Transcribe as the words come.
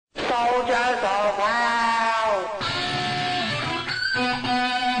soldiers of wow.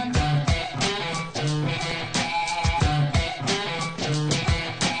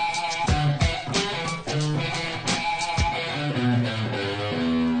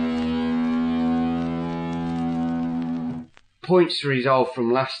 Points to resolve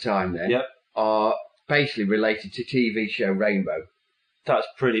from last time then Yep. are basically related to TV show Rainbow. That's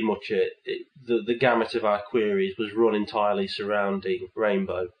pretty much it. The gamut of our queries was run entirely surrounding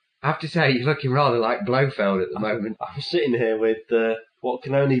Rainbow. I have to say, you're looking rather like Blofeld at the moment. I'm sitting here with what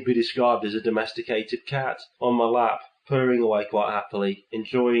can only be described as a domesticated cat on my lap, purring away quite happily,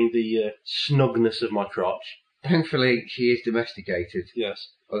 enjoying the snugness of my crotch. Thankfully, she is domesticated. Yes.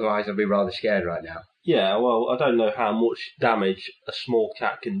 Otherwise, I'd be rather scared right now. Yeah, well, I don't know how much damage a small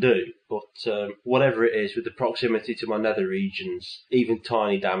cat can do, but whatever it is, with the proximity to my nether regions, even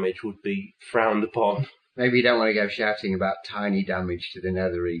tiny damage would be frowned upon. Maybe you don't want to go shouting about tiny damage to the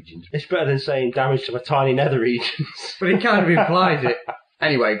nether regions. It's better than saying damage to my tiny nether regions. But it kind of implies it.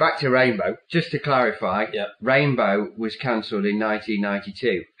 Anyway, back to Rainbow. Just to clarify, Rainbow was cancelled in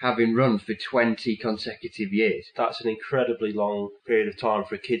 1992, having run for 20 consecutive years. That's an incredibly long period of time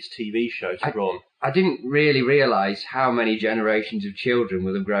for a kids' TV show to run. I didn't really realise how many generations of children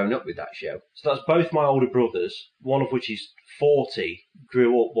will have grown up with that show. So that's both my older brothers, one of which is 40,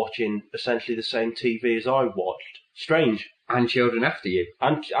 grew up watching essentially the same TV as I watched. Strange. And children after you.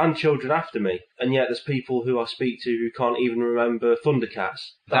 And children after me. And yet there's people who I speak to who can't even remember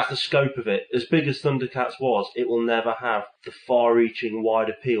Thundercats. That's the scope of it. As big as Thundercats was, it will never have the far-reaching wide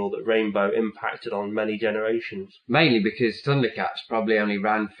appeal that Rainbow impacted on many generations. Mainly because Thundercats probably only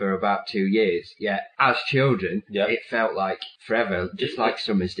ran for about 2 years. Yet, as children, it felt like forever, just like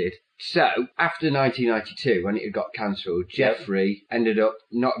Summers did. So, after 1992, when it had got cancelled, Jeffrey ended up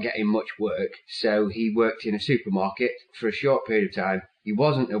not getting much work, so he worked in a supermarket for a short period of time. He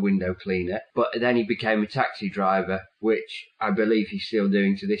wasn't a window cleaner, but then he became a taxi driver, which I believe he's still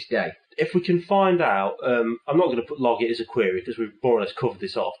doing to this day. If we can find out, I'm not going to log it as a query because we've more or less covered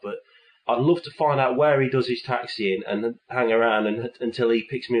this off, but I'd love to find out where he does his taxiing and hang around until he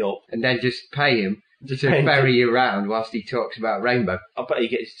picks me up. And then just pay him to ferry you around whilst he talks about Rainbow. I bet he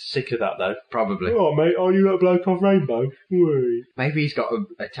gets sick of that, though. Probably. Oh, mate, are you that bloke off Rainbow? Wait. Maybe he's got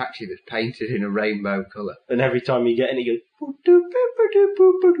a taxi that's painted in a rainbow colour. And every time you get in, he goes...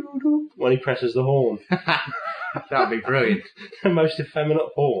 when he presses the horn. That'd be brilliant. The most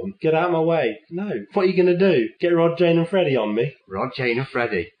effeminate horn. Get out of my way. No. What are you going to do? Get Rod, Jane and Freddie on me? Rod, Jane and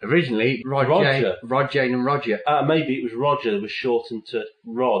Freddie. Originally, Roger. Rod, Jane and Roger. Maybe it was Roger that was shortened to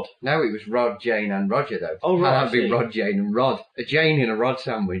Rod. No, it was Rod, Jane and Roger, though. Oh, right. That'd be Rod, Jane and Rod. A Jane in a Rod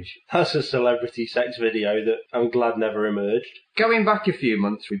sandwich. That's a celebrity sex video that I'm glad never emerged. Going back a few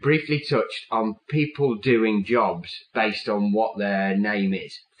months, we briefly touched on people doing jobs based on what their name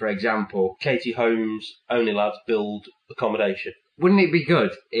is. For example, Katie Holmes, Only Lads Build Accommodation. Wouldn't it be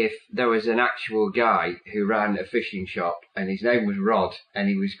good if there was an actual guy who ran a fishing shop and his name was Rod and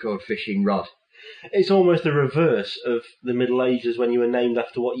he was called Fishing Rod? It's almost the reverse of the Middle Ages when you were named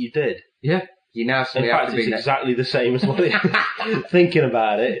after what you did. Yeah. You now In fact, it's exactly the same as what it thinking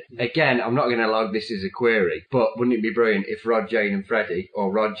about it. Again, I'm not going to log this as a query, but wouldn't it be brilliant if Rod, Jane and Freddie,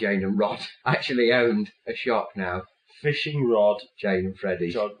 or Rod, Jane and Rod, actually owned a shop now? Fishing Rod, Jane and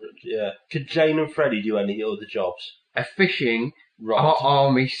Freddie. Yeah. Could Jane and Freddie do any other jobs? A fishing Rod.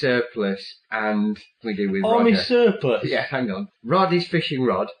 Army surplus and we do with Army Roger. surplus? Yeah, hang on. Rod is Fishing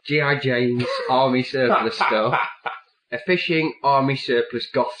Rod. G.I. Jane's Army surplus store. A fishing Army surplus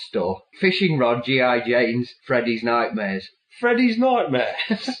goth store. Fishing Rod, G.I. Jane's Freddy's Nightmares. Freddy's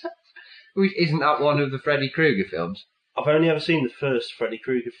Nightmares? Isn't that one of the Freddy Krueger films? I've only ever seen the first Freddy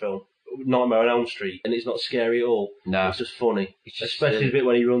Krueger film, Nightmare on Elm Street, and it's not scary at all. No. It's just funny. Just especially the bit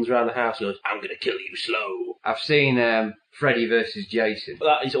when he runs around the house and goes, I'm going to kill you slow. I've seen Freddy vs. Jason. But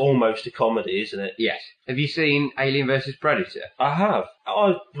that is almost a comedy, isn't it? Yes. Have you seen Alien vs. Predator? I have.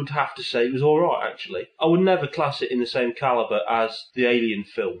 I would have to say it was alright, actually. I would never class it in the same calibre as the Alien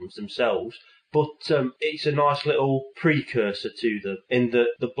films themselves, but it's a nice little precursor to them, in that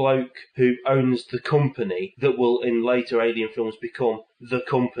the bloke who owns the company that will in later Alien films become the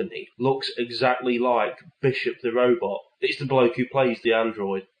company looks exactly like Bishop the robot. It's the bloke who plays the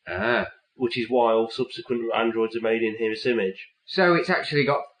android. Ah. Which is why all subsequent androids are made in his image. So it's actually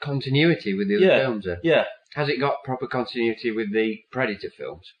got continuity with the other films then? Yeah. Has it got proper continuity with the Predator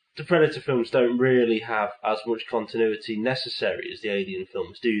films? The Predator films don't really have as much continuity necessary as the Alien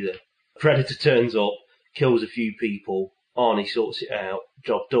films, do they? Predator turns up, kills a few people, Arnie sorts it out,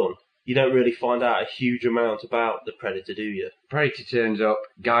 job done. You don't really find out a huge amount about the Predator, do you? Predator turns up,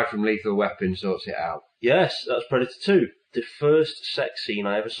 guy from Lethal Weapon sorts it out. Yes, that's Predator 2. the first sex scene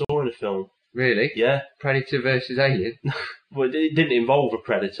I ever saw in a film. Really? Yeah. Predator versus Alien? Well, it didn't involve a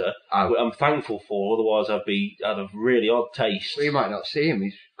predator, Oh. which I'm thankful for, otherwise I'd have really odd taste. Well, you might not see him,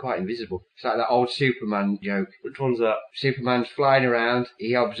 he's quite invisible. It's like that old Superman joke. Which one's that? Superman's flying around,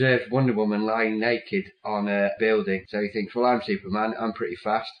 he observes Wonder Woman lying naked on a building. So he thinks, well, I'm Superman, I'm pretty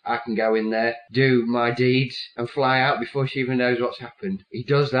fast, I can go in there, do my deeds, and fly out before she even knows what's happened. He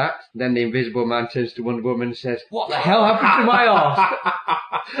does that, then the Invisible Man turns to Wonder Woman and says, what the hell happened to my arse?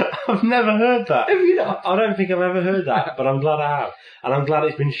 I've never heard that. Have you not? I don't think I've ever heard that, but I'm glad I have. And I'm glad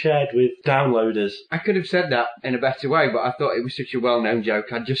it's been shared with downloaders. I could have said that in a better way, but I thought it was such a well-known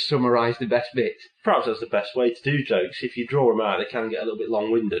joke, I'd just summarised the best bits. Perhaps that's the best way to do jokes. If you draw them out, they can get a little bit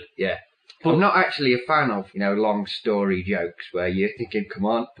long-winded. Yeah. I'm not actually a fan of, long story jokes where you're thinking, come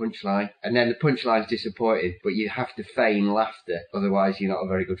on, punchline, and then the punchline's disappointing, but you have to feign laughter, otherwise you're not a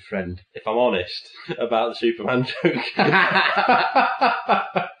very good friend. If I'm honest about the Superman joke.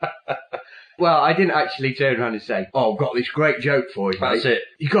 Well, I didn't actually turn around and say, oh, I've got this great joke for you, mate. That's it.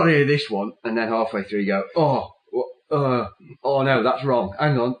 You got to hear this one. And then halfway through you go, oh no, that's wrong.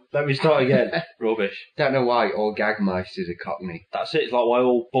 Hang on. Let me start again. Rubbish. Don't know why all Gagmeisters are Cockney. That's it. It's like why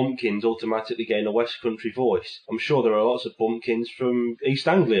all bumpkins automatically gain a West Country voice. I'm sure there are lots of bumpkins from East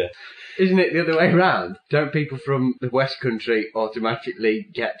Anglia. Isn't it the other way round? Don't people from the West Country automatically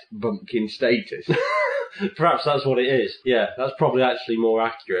get bumpkin status? Perhaps that's what it is. Yeah, that's probably actually more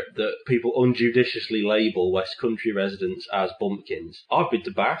accurate, that people unjudiciously label West Country residents as bumpkins. I've been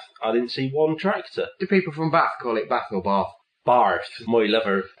to Bath. I didn't see one tractor. Do people from Bath call it Bath or Bath? Bath, my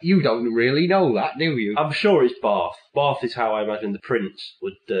lover. You don't really know that, do you? I'm sure it's Bath. Bath is how I imagine the Prince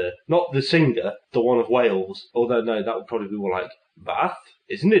would, not the singer, the one of Wales. Although, no, that would probably be more like, Bath,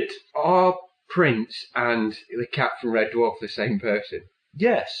 isn't it? Are Prince and the cat from Red Dwarf the same person?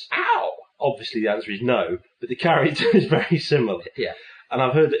 Yes. Ow! Obviously the answer is no, but the character is very similar. Yeah. And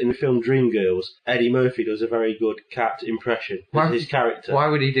I've heard that in the film Dreamgirls, Eddie Murphy does a very good cat impression of his character. Why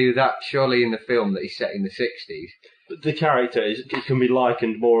would he do that? Surely in the film that he's set in the 60s. But the character it can be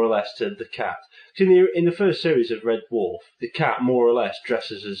likened more or less to the cat. In the first series of Red Dwarf, the cat more or less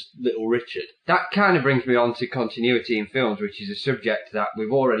dresses as Little Richard. That kind of brings me on to continuity in films, which is a subject that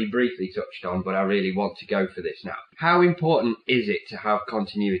we've already briefly touched on, but I really want to go for this now. How important is it to have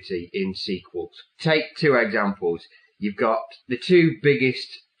continuity in sequels? Take two examples. You've got the two biggest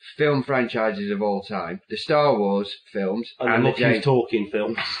film franchises of all time, the Star Wars films and the James Talking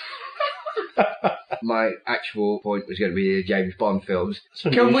films. My actual point was going to be the James Bond films.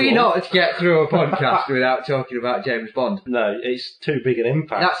 Can we not get through a podcast without talking about James Bond? No, it's too big an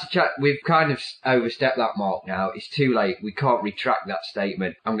impact. That's a chat. We've kind of overstepped that mark now. It's too late. We can't retract that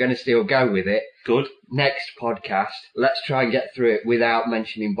statement. I'm going to still go with it. Good. Next podcast, let's try and get through it without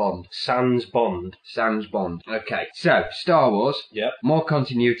mentioning Bond. Sans Bond. Sans Bond. Okay, so Star Wars. Yep. More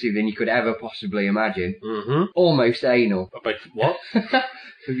continuity than you could ever possibly imagine. Mm-hmm. Almost anal. What?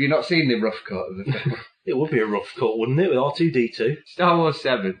 Have you not seen the rough cut of the film? It would be a rough cut, wouldn't it, with R2-D2? Star Wars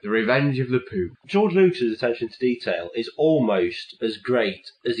 7, The Revenge of the Pooh. George Lucas's attention to detail is almost as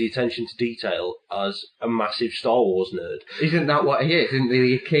great as the attention to detail as a massive Star Wars nerd. Isn't that what he is? Isn't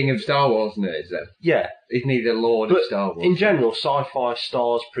he the king of Star Wars nerds then? Yeah. Isn't he the lord of Star Wars? In general, sci-fi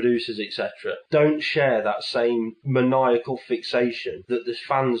stars, producers, etc. don't share that same maniacal fixation that the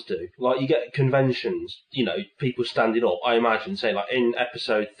fans do. Like, you get conventions, people standing up, I imagine, say, like, in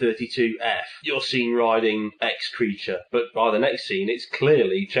episode 32F, you're seen riding X creature, but by the next scene, it's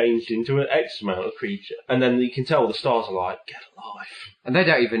clearly changed into an X amount of creature. And then you can tell the stars are like, get alive. And they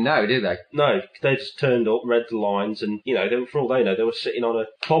don't even know, do they? No, they just turned up, read the lines, and, for all they know, they were sitting on a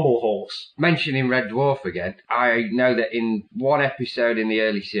pommel horse. Mentioning Red Dwarf again, I know that in one episode in the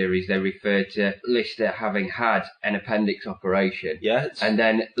early series, they referred to Lister having had an appendix operation. Yeah. And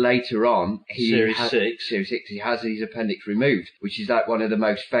then later on, Series 6, he has his appendix removed, which is like one of the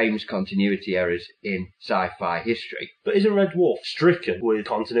most famous continuity errors in sci-fi history. But isn't Red Dwarf stricken with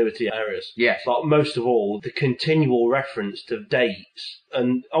continuity errors? Yes. Like, most of all, the continual reference to dates.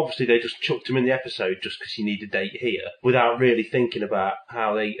 And obviously they just chucked him in the episode just because you need a date here, without really thinking about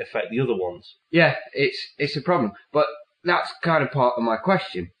how they affect the other ones. Yeah, it's a problem. But that's kind of part of my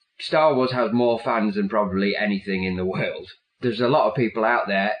question. Star Wars has more fans than probably anything in the world. There's a lot of people out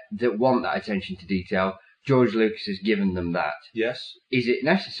there that want that attention to detail. George Lucas has given them that. Yes. Is it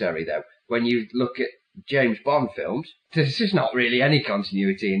necessary, though? When you look at James Bond films, there's just not really any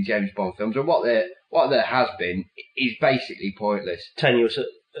continuity in James Bond films, and what there has been is basically pointless. Tenuous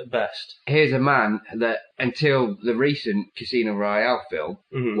at best. Here's a man that, until the recent Casino Royale film,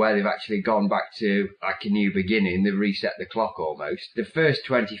 where they've actually gone back to like a new beginning, they've reset the clock almost. The first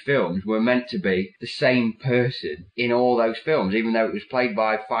 20 films were meant to be the same person in all those films, even though it was played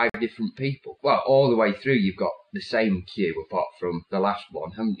by 5 different people. Well, all the way through you've got the same cue apart from the last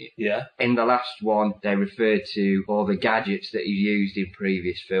one, haven't you? Yeah. In the last one, they referred to all the gadgets that he used in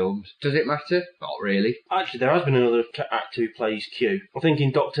previous films. Does it matter? Not really. Actually, there has been another actor who plays Q. I think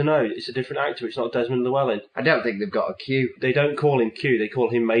in Doctor No, it's a different actor. It's not Desmond Llewellyn. I don't think they've got a Q. They don't call him Q. They call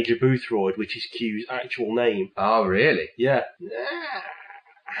him Major Boothroyd, which is Q's actual name. Oh, really? Yeah.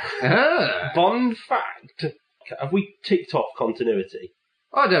 Bond fact. Have we ticked off continuity?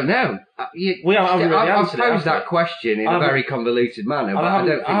 I don't know. I've posed that question in a very convoluted manner, but I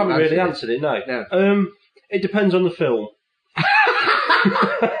haven't really answered it. No. It depends on the film.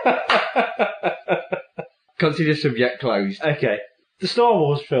 Consider subject closed. Okay. The Star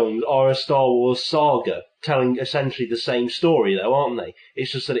Wars films are a Star Wars saga, telling essentially the same story, though, aren't they?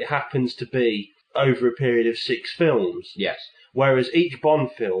 It's just that it happens to be over a period of 6 films. Yes. Whereas each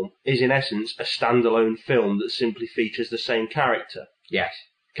Bond film is, in essence, a standalone film that simply features the same character. Yes.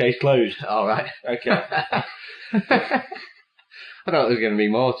 Case closed. All right. Okay. I thought there was going to be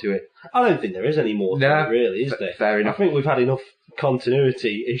more to it. I don't think there is any more to it, really, is there? Fair enough. I think we've had enough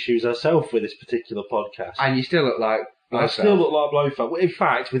continuity issues ourselves with this particular podcast. And you still look like Blofeld. I still look like Blofeld. In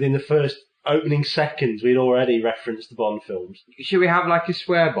fact, within the first opening seconds, we'd already referenced the Bond films. Should we have like a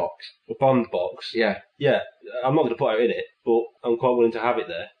swear box? A Bond box? Yeah. Yeah. I'm not going to put it in it, but I'm quite willing to have it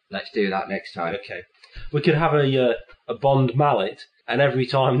there. Let's do that next time. Okay. We could have a Bond mallet, and every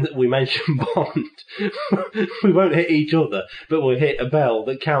time that we mention Bond, we won't hit each other, but we'll hit a bell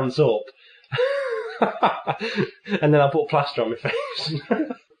that counts up. And then I'll put plaster on my face.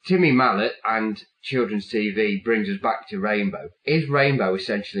 Timmy Mallet and children's TV brings us back to Rainbow. Is Rainbow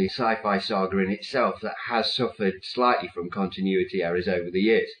essentially a sci-fi saga in itself that has suffered slightly from continuity errors over the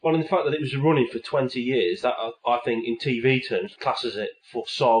years? Well, in the fact that it was running for 20 years, that I think in TV terms classes it for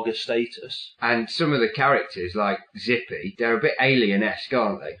saga status. And some of the characters, like Zippy, they're a bit alien-esque,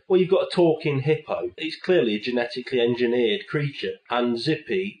 aren't they? Well, you've got a talking hippo. It's clearly a genetically engineered creature. And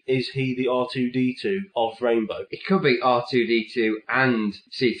Zippy, is he the R2-D2 of Rainbow? It could be R2-D2 and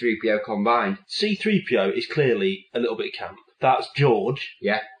C-3PO combined. C-3PO is clearly a little bit camp. That's George.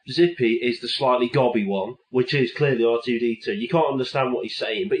 Yeah. Zippy is the slightly gobby one, which is clearly R2-D2. You can't understand what he's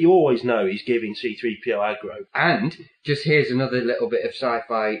saying, but you always know he's giving C-3PO aggro. And, just here's another little bit of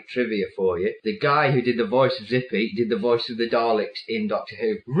sci-fi trivia for you. The guy who did the voice of Zippy did the voice of the Daleks in Doctor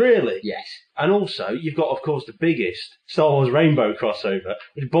Who. Really? Yes. And also, you've got, of course, the biggest Star Wars Rainbow crossover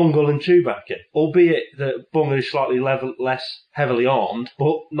with Bungle and Chewbacca. Albeit that Bungle is slightly less heavily armed,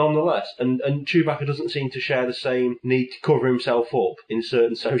 but nonetheless. And Chewbacca doesn't seem to share the same need to cover himself up in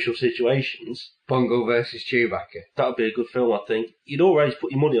certain social situations. Bungle versus Chewbacca. That would be a good film, I think. You'd always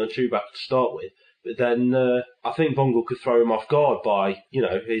put your money on Chewbacca to start with, but then I think Bungle could throw him off guard by,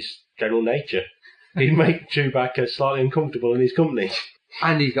 his general nature. He'd make Chewbacca slightly uncomfortable in his company.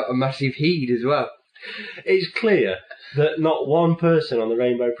 And he's got a massive heed as well. It's clear that not one person on the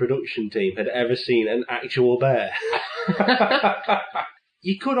Rainbow production team had ever seen an actual bear.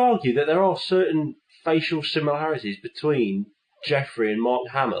 You could argue that there are certain facial similarities between Jeffrey and Mark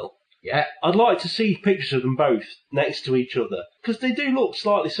Hamill. Yeah. I'd like to see pictures of them both next to each other, because they do look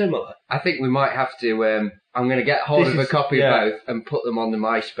slightly similar. I think we might have to, I'm going to get hold of a copy of both and put them on the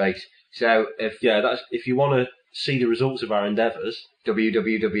MySpace. So if you want to see the results of our endeavours,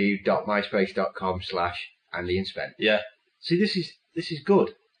 www.myspace.com/AndyandSpen. Yeah. See, this is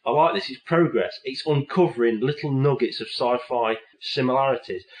good. I like this. It's progress. It's uncovering little nuggets of sci-fi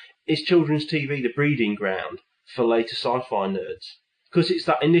similarities. Is children's TV the breeding ground for later sci-fi nerds? Because it's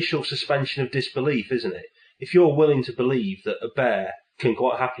that initial suspension of disbelief, isn't it? If you're willing to believe that a bear can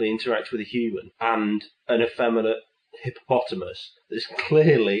quite happily interact with a human and an effeminate hippopotamus that's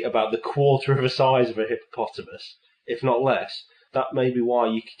clearly about the quarter of the size of a hippopotamus, if not less, that may be why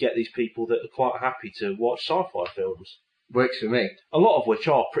you could get these people that are quite happy to watch sci-fi films. Works for me. A lot of which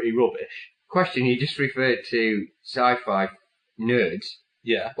are pretty rubbish. Question, you just referred to sci-fi nerds.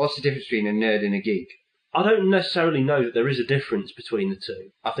 Yeah. What's the difference between a nerd and a geek? I don't necessarily know that there is a difference between the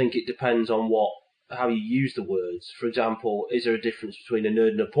two. I think it depends on how you use the words. For example, is there a difference between a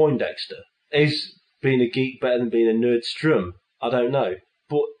nerd and a Poindexter? Is being a geek better than being a nerdstrom? I don't know.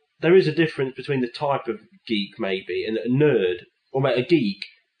 But there is a difference between the type of geek, maybe, and a nerd. Or a geek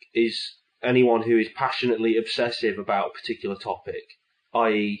is anyone who is passionately obsessive about a particular topic,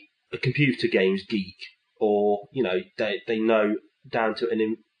 i.e. a computer games geek, or, they know down to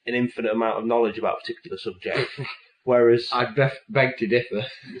an infinite amount of knowledge about a particular subject. Whereas I'd beg to differ.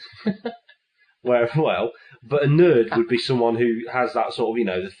 but a nerd would be someone who has that sort of,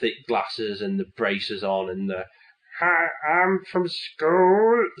 the thick glasses and the braces on and the "Hi, I'm from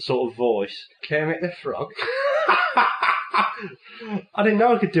school" sort of voice. Kermit the Frog. I didn't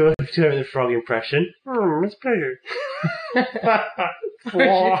know I could do a Kermit the Frog impression. It's pleasure.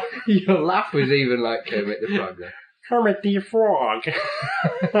 Your laugh was even like Kermit the Frog then. Kermit the Frog.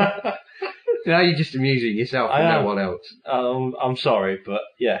 Now you're just amusing yourself and no one else. I'm sorry, but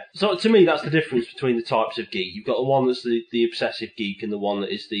yeah. So to me, that's the difference between the types of geek. You've got the one that's the obsessive geek and the one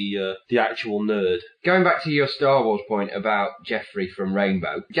that is the actual nerd. Going back to your Star Wars point about Jeffrey from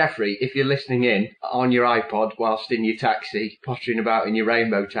Rainbow. Jeffrey, if you're listening in on your iPod whilst in your taxi, pottering about in your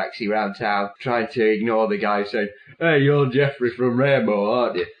Rainbow taxi around town, trying to ignore the guy saying, "Hey, you're Jeffrey from Rainbow,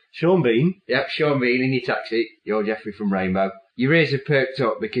 aren't you?" Sean Bean. Yep, Sean Bean in your taxi. You're Jeffrey from Rainbow. Your ears are perked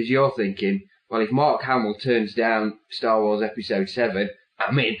up because you're thinking, well, if Mark Hamill turns down Star Wars Episode 7,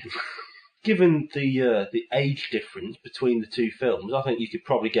 I'm in. Given the age difference between the two films, I think you could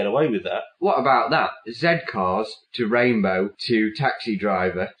probably get away with that. What about that? Z-Cars to Rainbow to Taxi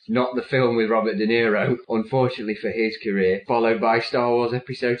Driver, not the film with Robert De Niro, unfortunately for his career, followed by Star Wars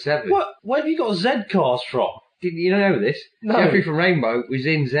Episode 7. What? Where have you got Z-Cars from? Did you know this? No. Jeffrey from Rainbow was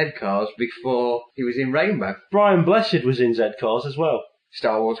in Z-Cars before he was in Rainbow. Brian Blessed was in Z-Cars as well.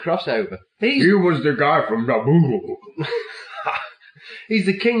 Star Wars crossover. He was the guy from Naboo. He's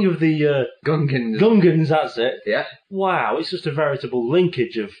the king of the Gungans. Gungans, that's it. Yeah. Wow, it's just a veritable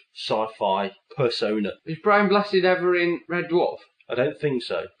linkage of sci-fi persona. Was Brian Blessed ever in Red Dwarf? I don't think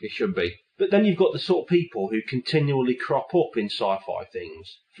so. He should be. But then you've got the sort of people who continually crop up in sci-fi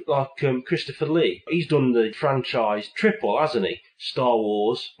things. Like Christopher Lee. He's done the franchise triple, hasn't he? Star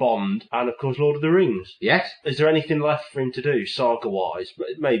Wars, Bond, and of course Lord of the Rings. Yes. Is there anything left for him to do, saga-wise?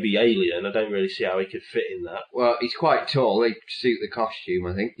 Maybe Alien. I don't really see how he could fit in that. Well, he's quite tall. They suit the costume,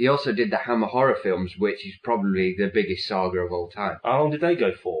 I think. He also did the Hammer horror films, which is probably the biggest saga of all time. How long did they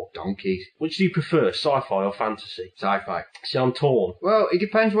go for? Donkeys. Which do you prefer, sci-fi or fantasy? Sci-fi. See, I'm torn. Well, it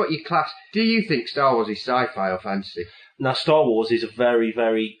depends what you class. Do you think Star Wars is sci-fi or fantasy? Now, Star Wars is a very,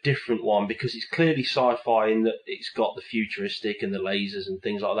 very different one because it's clearly sci-fi in that it's got the futuristic and the lasers and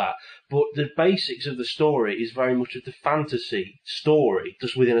things like that. But the basics of the story is very much of the fantasy story,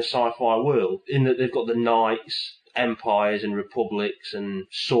 just within a sci-fi world, in that they've got the knights, empires and republics and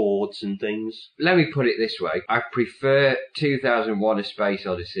swords and things. Let me put it this way. I prefer 2001 A Space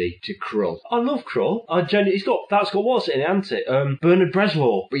Odyssey to Krull. I love Krull. That's got what's in it, hasn't it? Bernard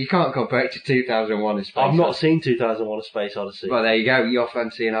Bresslaw. But you can't compare it to 2001 A Space I've Odyssey. not seen 2001 A Space Odyssey. Well, there you go. You're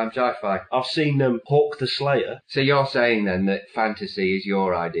fancy and I'm sci-fi. I've seen Hawk the Slayer. So you're saying then that fantasy is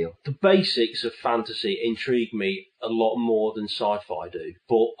your ideal? The basics of fantasy intrigue me a lot more than sci-fi do,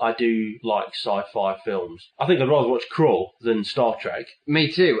 but I do like sci-fi films. I think I'd rather watch Krull than Star Trek.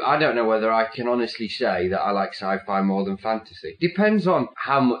 Me too. I don't know whether I can honestly say that I like sci-fi more than fantasy. Depends on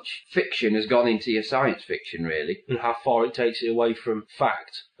how much fiction has gone into your science fiction, really. And how far it takes it away from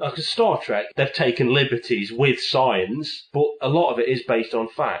fact. Like Star Trek, they've taken liberties with science, but a lot of it is based on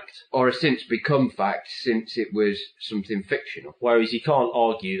fact. Or has since become fact since it was something fictional. Whereas you can't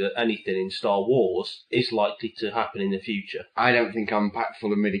argue that anything in Star Wars is likely to happen in the future. I don't think I'm packed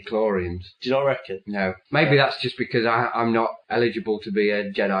full of midi-chlorians. Do you not reckon? No. Maybe that's just because I'm not eligible to be a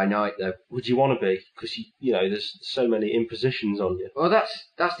Jedi Knight, though. Would you want to be? Because, there's so many impositions on you. Well,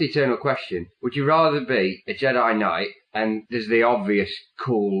 that's the eternal question. Would you rather be a Jedi Knight and there's the obvious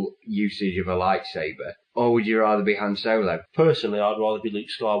cool usage of a lightsaber, or would you rather be Han Solo? Personally, I'd rather be Luke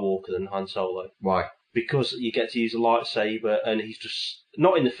Skywalker than Han Solo. Why? Because you get to use a lightsaber, and he's just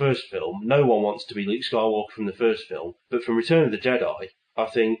not in the first film. No one wants to be Luke Skywalker from the first film, but from Return of the Jedi, I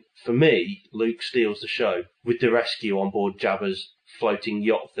think for me, Luke steals the show with the rescue on board Jabba's floating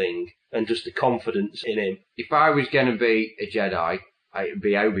yacht thing, and just the confidence in him. If I was going to be a Jedi, it'd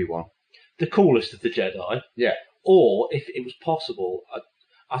be Obi-Wan. The coolest of the Jedi. Yeah. Or if it was possible,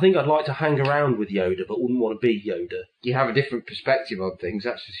 I think I'd like to hang around with Yoda, but wouldn't want to be Yoda. You have a different perspective on things,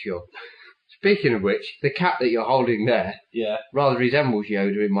 that's for sure. Speaking of which, the cat that you're holding there rather resembles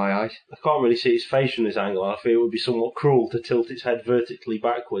Yoda in my eyes. I can't really see its face from this angle. I feel it would be somewhat cruel to tilt its head vertically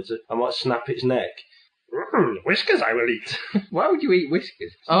backwards. I might snap its neck. Whiskers I will eat. Why would you eat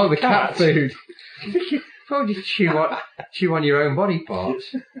whiskers? Oh, the cat food. Why would you chew on your own body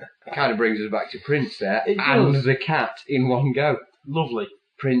parts? Kind of brings us back to Prince there. It and does. the cat in one go. Lovely.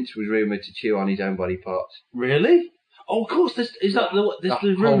 Prince was rumoured to chew on his own body parts. Really? Oh, of course. There's the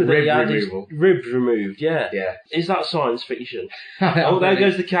whole rumour that he rib had his removal. ribs removed. Yeah. Yeah. Is that science fiction? Oh, there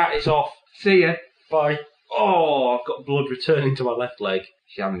goes the cat. It's off. See ya. Bye. Oh, I've got blood returning to my left leg.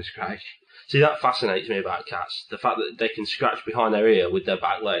 She's having a scratch. See, that fascinates me about cats. The fact that they can scratch behind their ear with their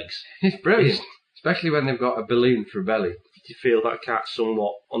back legs. It's brilliant. Especially when they've got a balloon for a belly. Did you feel that cat's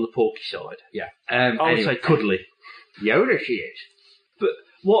somewhat on the porky side? Yeah. I would say cuddly. Yoda she is. But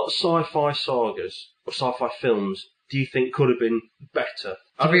what sci-fi sagas or sci-fi films do you think could have been better?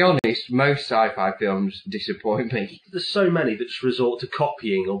 To be honest, most sci-fi films disappoint me. There's so many that just resort to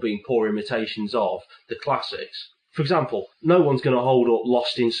copying or being poor imitations of the classics. For example, no one's going to hold up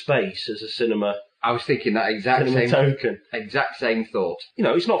Lost in Space as a cinema I was thinking that exact same thought. You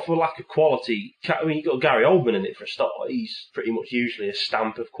know, it's not for lack of quality. I mean, you've got Gary Oldman in it for a start. He's pretty much usually a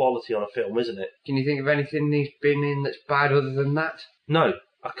stamp of quality on a film, isn't it? Can you think of anything he's been in that's bad other than that? No,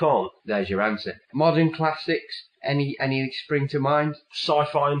 I can't. There's your answer. Modern classics? Any spring to mind?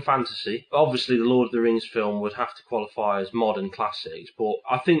 Sci-fi and fantasy. Obviously, the Lord of the Rings film would have to qualify as modern classics, but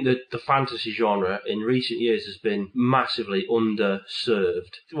I think that the fantasy genre in recent years has been massively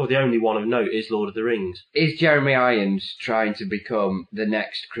underserved. Well, the only one of note is Lord of the Rings. Is Jeremy Irons trying to become the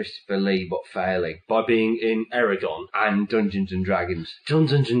next Christopher Lee but failing? By being in Eragon. And Dungeons and Dragons.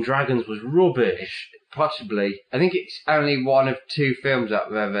 Dungeons and Dragons was rubbish. Possibly. I think it's only one of two films that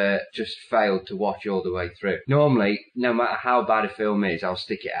I've ever just failed to watch all the way through. Normally, no matter how bad a film is, I'll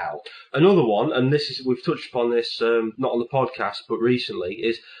stick it out. Another one, and we've touched upon this not on the podcast, but recently,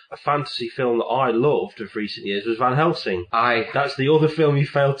 is a fantasy film that I loved of recent years was Van Helsing. That's the other film you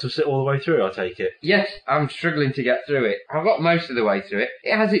failed to sit all the way through, I take it. Yes, I'm struggling to get through it. I've got most of the way through it.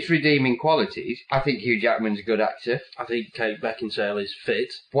 It has its redeeming qualities. I think Hugh Jackman's a good actor. I think Kate Beckinsale is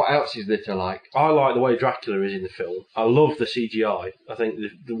fit. What else is there to like? I like the way Dracula is in the film. I love the CGI. I think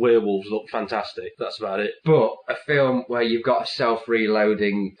the werewolves look fantastic. That's about it. But a film where you've got a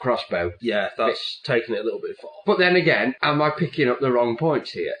self-reloading crossbow. Yeah, that's taking it a little bit far. But then again, am I picking up the wrong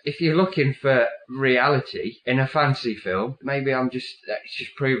points here? If you're looking for reality in a fantasy film, maybe it's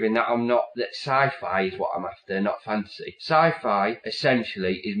just proving that that sci-fi is what I'm after, not fantasy. Sci-fi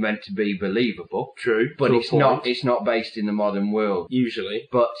essentially is meant to be believable. True. But it's not based in the modern world. Usually.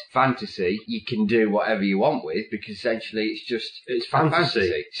 But fantasy, you can do whatever you want with, because essentially it's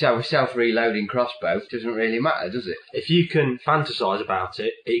fantasy. So a self-reloading crossbow doesn't really matter, does it? If you can fantasise about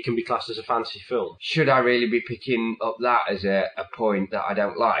it, it can be classed as a fantasy film. Should I really be picking up that as a point that I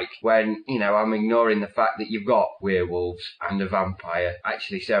don't like, when, I'm ignoring the fact that you've got werewolves and a vampire,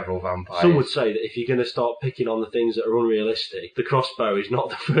 actually several vampires? Some would say that if you're going to start picking on the things that are unrealistic, the crossbow is not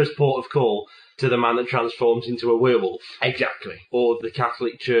the first port of call to the man that transforms into a werewolf. Exactly. Or the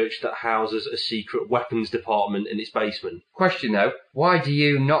Catholic Church that houses a secret weapons department in its basement. Question though, why do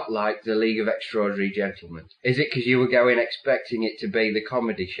you not like The League of Extraordinary Gentlemen? Is it because you were going expecting it to be the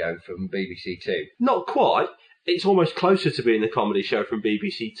comedy show from BBC Two? Not quite. It's almost closer to being the comedy show from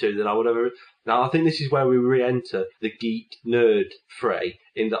BBC Two than I would ever... Now, I think this is where we re-enter the geek-nerd fray,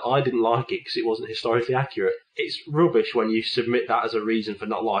 in that I didn't like it because it wasn't historically accurate. It's rubbish when you submit that as a reason for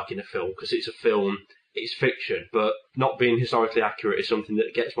not liking a film, because it's a film, it's fiction, but not being historically accurate is something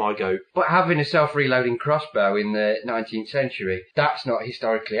that gets my goat. But having a self-reloading crossbow in the 19th century, that's not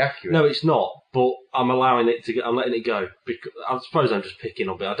historically accurate. No, it's not, but I'm letting it go. Because I suppose I'm just picking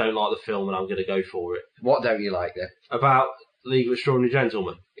on it. I don't like the film and I'm going to go for it. What don't you like then? About League of Extraordinary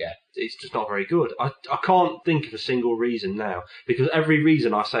Gentlemen? Yeah. It's just not very good. I can't think of a single reason now, because every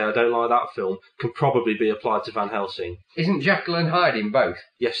reason I say I don't like that film can probably be applied to Van Helsing. Isn't Jekyll and Hyde in both?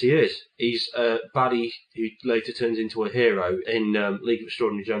 Yes, he is. He's a baddie who later turns into a hero in League of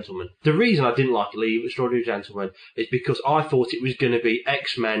Extraordinary Gentlemen. The reason I didn't like League of Extraordinary Gentlemen is because I thought it was going to be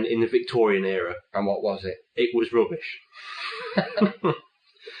X-Men in the Victorian era. And what was it? It was rubbish.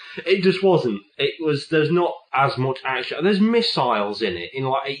 It just wasn't. There's not as much action. There's missiles in it in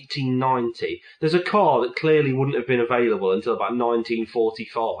like 1890. There's a car that clearly wouldn't have been available until about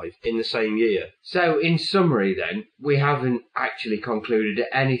 1945 in the same year. So, in summary then, we haven't actually concluded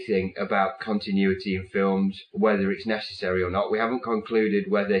anything about continuity in films, whether it's necessary or not. We haven't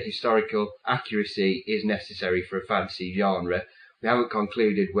concluded whether historical accuracy is necessary for a fantasy genre. We haven't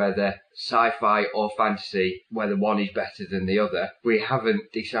concluded whether sci-fi or fantasy, whether one is better than the other. We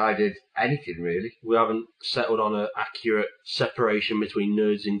haven't decided anything, really. We haven't settled on an accurate separation between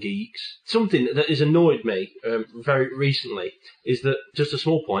nerds and geeks. Something that has annoyed me very recently is that, just a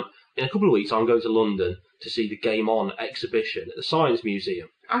small point, in a couple of weeks I'm going to London to see the Game On exhibition at the Science Museum.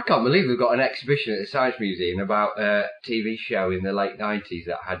 I can't believe we've got an exhibition at the Science Museum about a TV show in the late 90s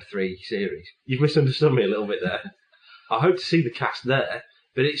that had 3 series. You've misunderstood me a little bit there. I hope to see the cast there,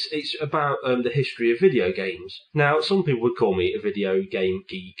 but it's about the history of video games. Now, some people would call me a video game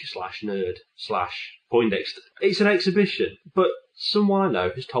geek /nerd /Poindexter. It's an exhibition, but someone I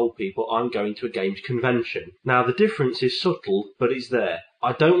know has told people I'm going to a games convention. Now, the difference is subtle, but it's there.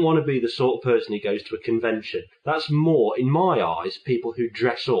 I don't want to be the sort of person who goes to a convention. That's more, in my eyes, people who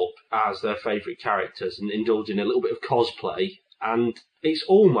dress up as their favourite characters and indulge in a little bit of cosplay. And it's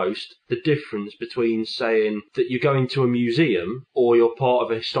almost the difference between saying that you're going to a museum or you're part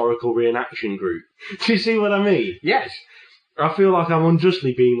of a historical reenaction group. Do you see what I mean? Yes. I feel like I'm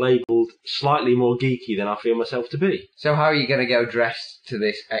unjustly being labelled slightly more geeky than I feel myself to be. So how are you going to go dressed to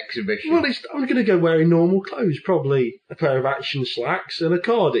this exhibition? Well, I'm going to go wearing normal clothes, probably a pair of action slacks and a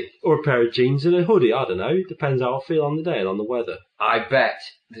cardi, or a pair of jeans and a hoodie, I don't know, depends how I feel on the day and on the weather. I bet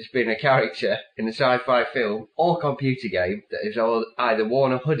there's been a character in a sci-fi film or computer game that has either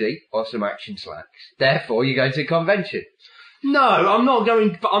worn a hoodie or some action slacks. Therefore, you're going to a convention. No, I'm not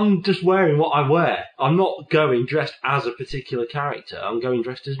going, but I'm just wearing what I wear. I'm not going dressed as a particular character, I'm going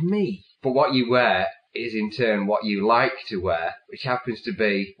dressed as me. But what you wear is in turn what you like to wear, which happens to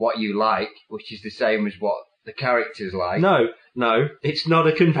be what you like, which is the same as what the characters like. No, it's not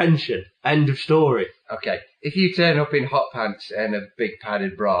a convention. End of story. Okay, if you turn up in hot pants and a big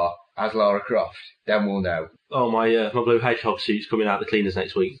padded bra as Lara Croft, then we'll know. Oh, my blue hedgehog suit's coming out the cleaners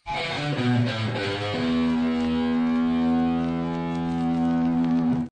next week.